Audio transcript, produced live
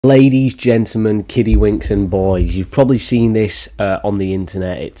Ladies, gentlemen, kiddywinks and boys, you've probably seen this on the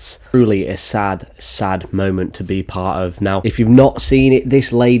internet. It's truly a sad moment to be part of. Now, if you've not seen it,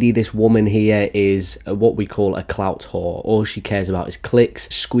 this lady, this woman here is what we call a clout whore. All she cares about is clicks,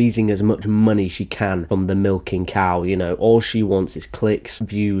 squeezing as much money she can from the milking cow. You know, all she wants is clicks,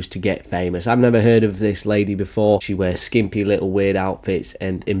 views to get famous. I've never heard of this lady before. She wears skimpy little weird outfits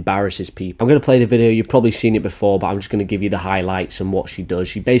and embarrasses people. I'm going to play the video. You've probably seen it before, but I'm just going to give you the highlights and what she does.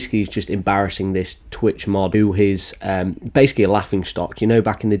 She basically is just embarrassing this Twitch mod who is basically a laughing stock. You know,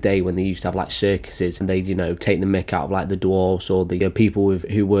 back in the day when they used to have like circuses and they'd, you know, take the mick out of like the dwarves or the people with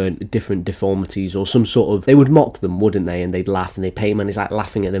who weren't different deformities or some sort of, they would mock them, wouldn't they? And they'd laugh and they pay money like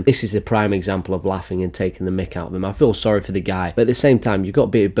laughing at them. This is a prime example of laughing and taking the mick out of them. I feel sorry for the guy, but at the same time you've got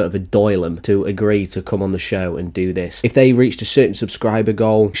to be a bit of a doylem to agree to come on the show and do this. If they reached a certain subscriber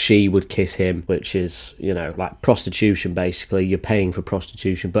goal, she would kiss him, which is, you know, like prostitution basically. You're paying for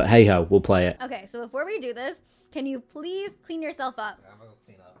prostitution, but hey ho, we'll play it. Okay, so before we do this, can you please clean yourself up?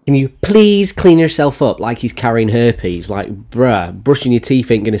 Can you please clean yourself up? Like he's carrying herpes. Like, bruh, brushing your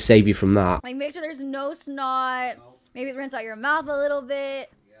teeth ain't gonna save you from that. Like, make sure there's no snot. Maybe rinse out your mouth a little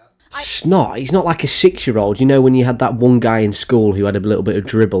bit. Snot? He's not like a 6-year-old. You know when you had that one guy in school who had a little bit of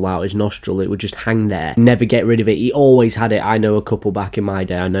dribble out his nostril, it would just hang there, never get rid of it. He always had it. I know a couple back in my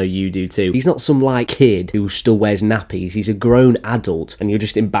day. I know you do too. He's not some like kid who still wears nappies. He's a grown adult and you're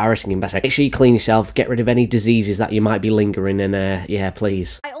just embarrassing him by saying, make sure you clean yourself, get rid of any diseases that you might be lingering, and yeah,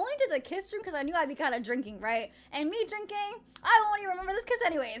 please. I only did the kiss room because I knew I'd be kind of drinking, right? And me drinking, I won't even remember this kiss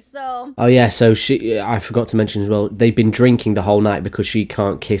anyways, so... Oh yeah, so I forgot to mention as well, they've been drinking the whole night because she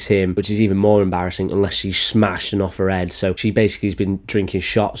can't kiss him, which is even more embarrassing unless she's smashed and off her head. So she basically has been drinking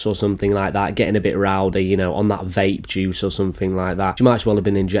shots or something like that, getting a bit rowdy, you know, on that vape juice or something like that. She might as well have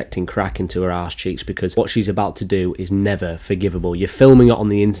been injecting crack into her arse cheeks because what she's about to do is never forgivable. You're filming it on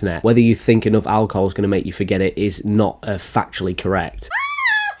the internet. Whether you think enough alcohol is going to make you forget it is not factually correct. Sorry,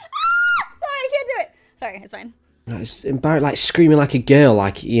 I can't do it. Sorry, it's fine. It's embarrassing, like screaming like a girl,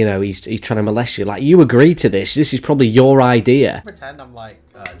 like, you know, he's trying to molest you. Like, you agreed to this. This is probably your idea. Pretend I'm like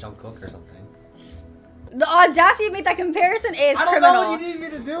John Cook or something. The audacity to make that comparison is criminal. I don't know what you need me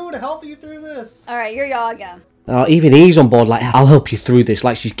to do to help you through this. All right, you're Yaga. Even he's on board, like, I'll help you through this,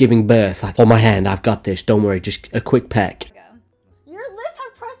 like she's giving birth. Like, hold my hand, I've got this, don't worry, just a quick peck. Your lips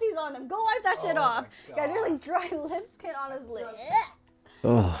have pressies on them. Go wipe that shit off. Guys, there's like dry lip skin on his lips.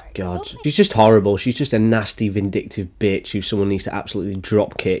 Oh, God. She's just horrible. She's just a nasty, vindictive bitch who someone needs to absolutely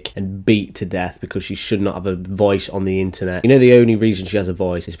drop kick and beat to death because she should not have a voice on the internet. You know, the only reason she has a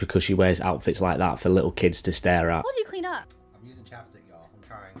voice is because she wears outfits like that for little kids to stare at. How do you clean up? I'm using chapstick, y'all. I'm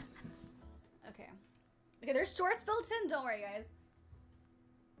trying. Okay. Okay, there's shorts built in. Don't worry, guys.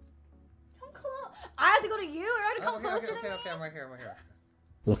 Come close. I have to go to you. Or I have to come closer to me. Okay, I'm right here.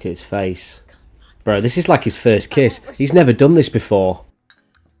 Look at his face. Bro, this is like his first kiss. He's never done this before.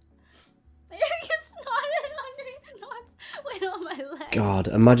 God,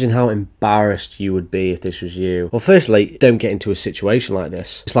 imagine how embarrassed you would be if this was you. Well, firstly, don't get into a situation like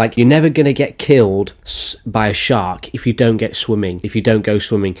this. It's like, you're never going to get killed by a shark if you don't get swimming, if you don't go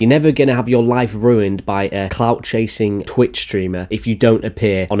swimming. You're never going to have your life ruined by a clout-chasing Twitch streamer if you don't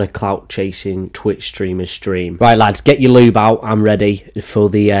appear on a clout-chasing Twitch streamer's stream. Right, lads, get your lube out. I'm ready for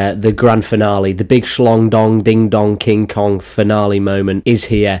the grand finale. The big schlong-dong, ding-dong, King Kong finale moment is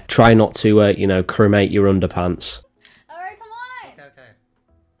here. Try not to, you know, cremate your underpants.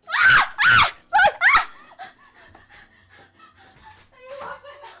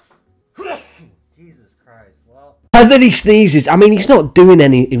 And then he sneezes. I mean, he's not doing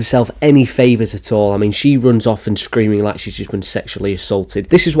himself any favours at all. I mean, she runs off and screaming like she's just been sexually assaulted.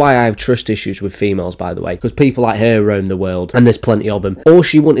 This is why I have trust issues with females, by the way, because people like her roam the world, and there's plenty of them. All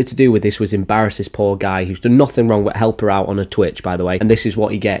she wanted to do with this was embarrass this poor guy who's done nothing wrong but help her out on a Twitch, by the way, and this is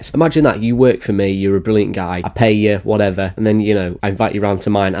what he gets. Imagine that. You work for me, you're a brilliant guy, I pay you, whatever, and then, you know, I invite you around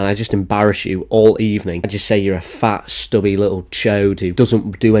to mine, and I just embarrass you all evening. I just say you're a fat, stubby little chode who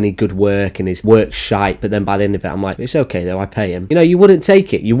doesn't do any good work and his work's shite, but then by the end of it, I'm like, it's okay though, I pay him. You know, you wouldn't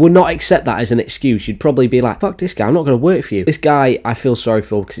take it. You would not accept that as an excuse. You'd probably be like, fuck this guy, I'm not going to work for you. This guy, I feel sorry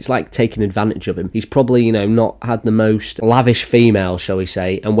for because it's like taking advantage of him. He's probably, you know, not had the most lavish female, shall we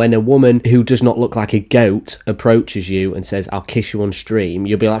say, and when a woman who does not look like a goat approaches you and says, I'll kiss you on stream,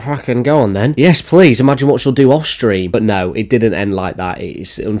 you'll be like, fucking go on then. Yes, please, imagine what she'll do off stream. But no, it didn't end like that.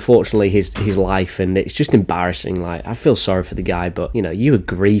 It's unfortunately his life, and it's just embarrassing. Like, I feel sorry for the guy, but, you know, you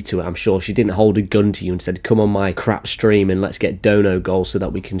agree to it, I'm sure. She didn't hold a gun to to you and said, come on my crap stream and let's get dono goals so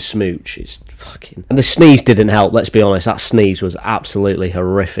that we can smooch. It's fucking... And the sneeze didn't help, let's be honest. That sneeze was absolutely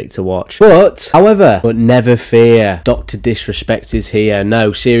horrific to watch. But, however, never fear. Dr. Disrespect is here.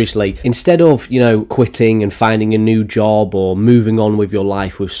 No, seriously. Instead of, you know, quitting and finding a new job or moving on with your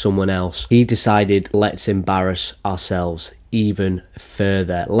life with someone else, he decided, let's embarrass ourselves even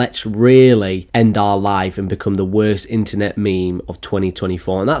further. Let's really end our life and become the worst internet meme of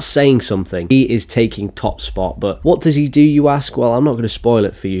 2024. And that's saying something. He is taking top spot. But what does he do, you ask? Well, I'm not going to spoil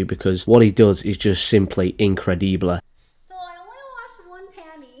it for you because what he does is just simply incredible. So I only watched one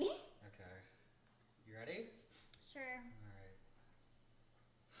panty. Okay. You ready? Sure.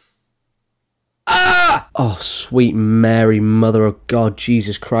 Ah! Oh, sweet Mary, Mother of God,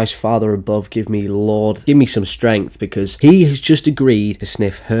 Jesus Christ, Father above, give me, Lord, give me some strength, because he has just agreed to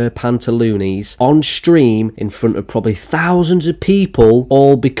sniff her pantaloonies on stream in front of probably thousands of people,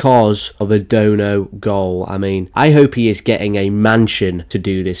 all because of a dono goal. I mean, I hope he is getting a mansion to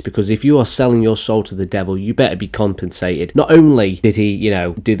do this, because if you are selling your soul to the devil, you better be compensated. Not only did he, you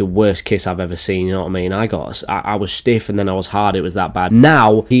know, do the worst kiss I've ever seen, you know what I mean? I was stiff and then I was hard, it was that bad.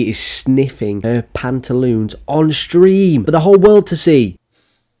 Now he is sniffing her pantaloons on stream for the whole world to see.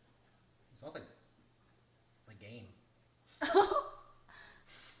 It smells like game.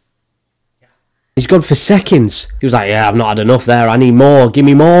 Yeah. He's gone for seconds. He was like, yeah, I've not had enough there. I need more. Give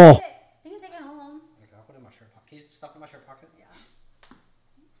me more. You can take it home. Okay, I'll put it in my shirt pocket. Can you stuff it in my shirt pocket? Yeah.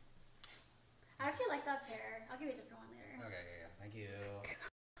 I actually like that pair. I'll give you a different one later. Okay, yeah. Thank you.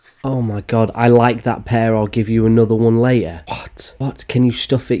 Oh my God, I like that pair. I'll give you another one later. What? What? Can you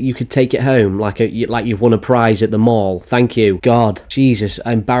stuff it? You could take it home like you've won a prize at the mall. Thank you. God. Jesus,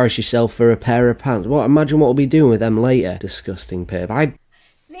 embarrass yourself for a pair of pants. What? Imagine what we'll be doing with them later. Disgusting pair.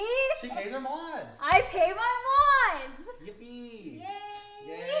 See? She pays her mods. I pay my mods. Yippee. Yay.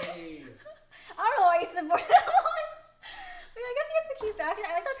 Yay. I don't know why you support that one. But I guess he gets to keep that.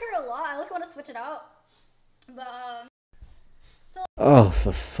 I like that pair a lot. I like want to switch it out. But Oh,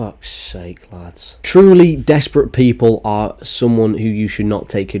 for fuck's sake, lads. Truly desperate people are someone who you should not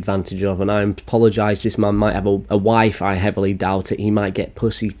take advantage of, and I apologise, this man might have a wife, I heavily doubt it. He might get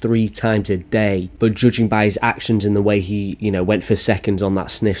pussy 3 times a day, but judging by his actions and the way he, you know, went for seconds on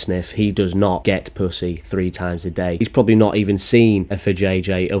that sniff, he does not get pussy 3 times a day. He's probably not even seen a for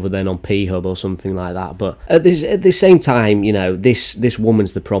JJ other than on P-Hub or something like that, but at the same time, you know, this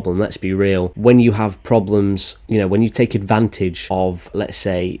woman's the problem, let's be real. When you have problems, you know, when you take advantage of, let's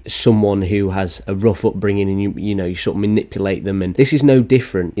say, someone who has a rough upbringing and you know, you sort of manipulate them, and this is no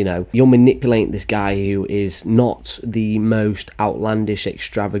different, you know, you're manipulating this guy who is not the most outlandish,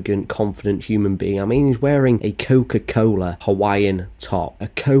 extravagant, confident human being. I mean, he's wearing a Coca-Cola Hawaiian top. A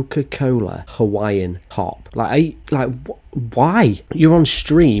Coca-Cola Hawaiian top. Why? You're on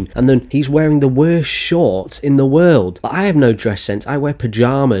stream and then he's wearing the worst shorts in the world. I have no dress sense. I wear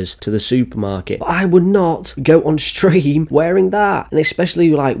pajamas to the supermarket, but I would not go on stream wearing that. And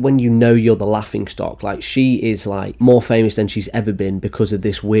especially like when you know you're the laughing stock. Like, she is like more famous than she's ever been because of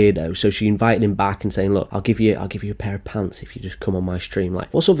this weirdo. So she invited him back and saying, look, I'll give you a pair of pants if you just come on my stream.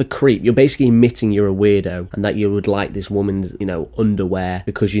 Like, what sort of a creep? You're basically admitting you're a weirdo and that you would like this woman's, you know, underwear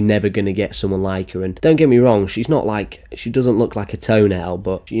because you're never going to get someone like her. And don't get me wrong, she's not like, she doesn't look like a toenail,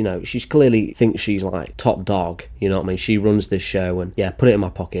 but you know, she's clearly thinks she's like top dog, you know what I mean? She runs this show, and yeah, put it in my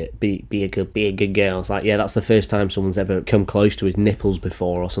pocket, be a good girl. It's like, yeah, that's the first time someone's ever come close to his nipples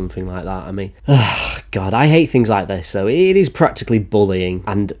before or something like that. I mean, God, I hate things like this. So it is practically bullying,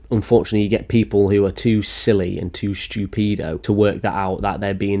 and unfortunately you get people who are too silly and too stupido to work that out, that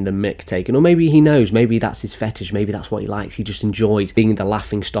they're being the mick taken. Or maybe he knows, maybe that's his fetish, maybe that's what he likes. He just enjoys being the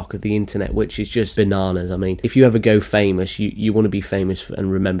laughing stock of the internet, which is just bananas. I mean, if you ever go famous, you want to be famous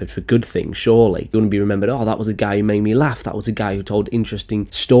and remembered for good things, surely. You want to be remembered, oh, that was a guy who made me laugh, that was a guy who told interesting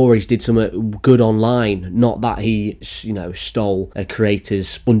stories, did something good online, not that he, you know, stole a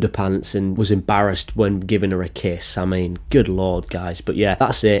creator's underpants and was embarrassed when giving her a kiss. I mean, good lord, guys. But yeah,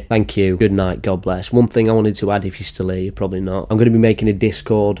 that's it. Thank you. Good night. God bless. One thing I wanted to add, if you're still here, you're probably not. I'm going to be making a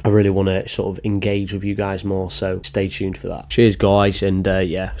Discord. I really want to sort of engage with you guys more, so stay tuned for that. Cheers, guys, and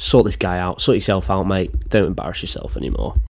yeah, sort this guy out. Sort yourself out, mate. Don't embarrass yourself anymore.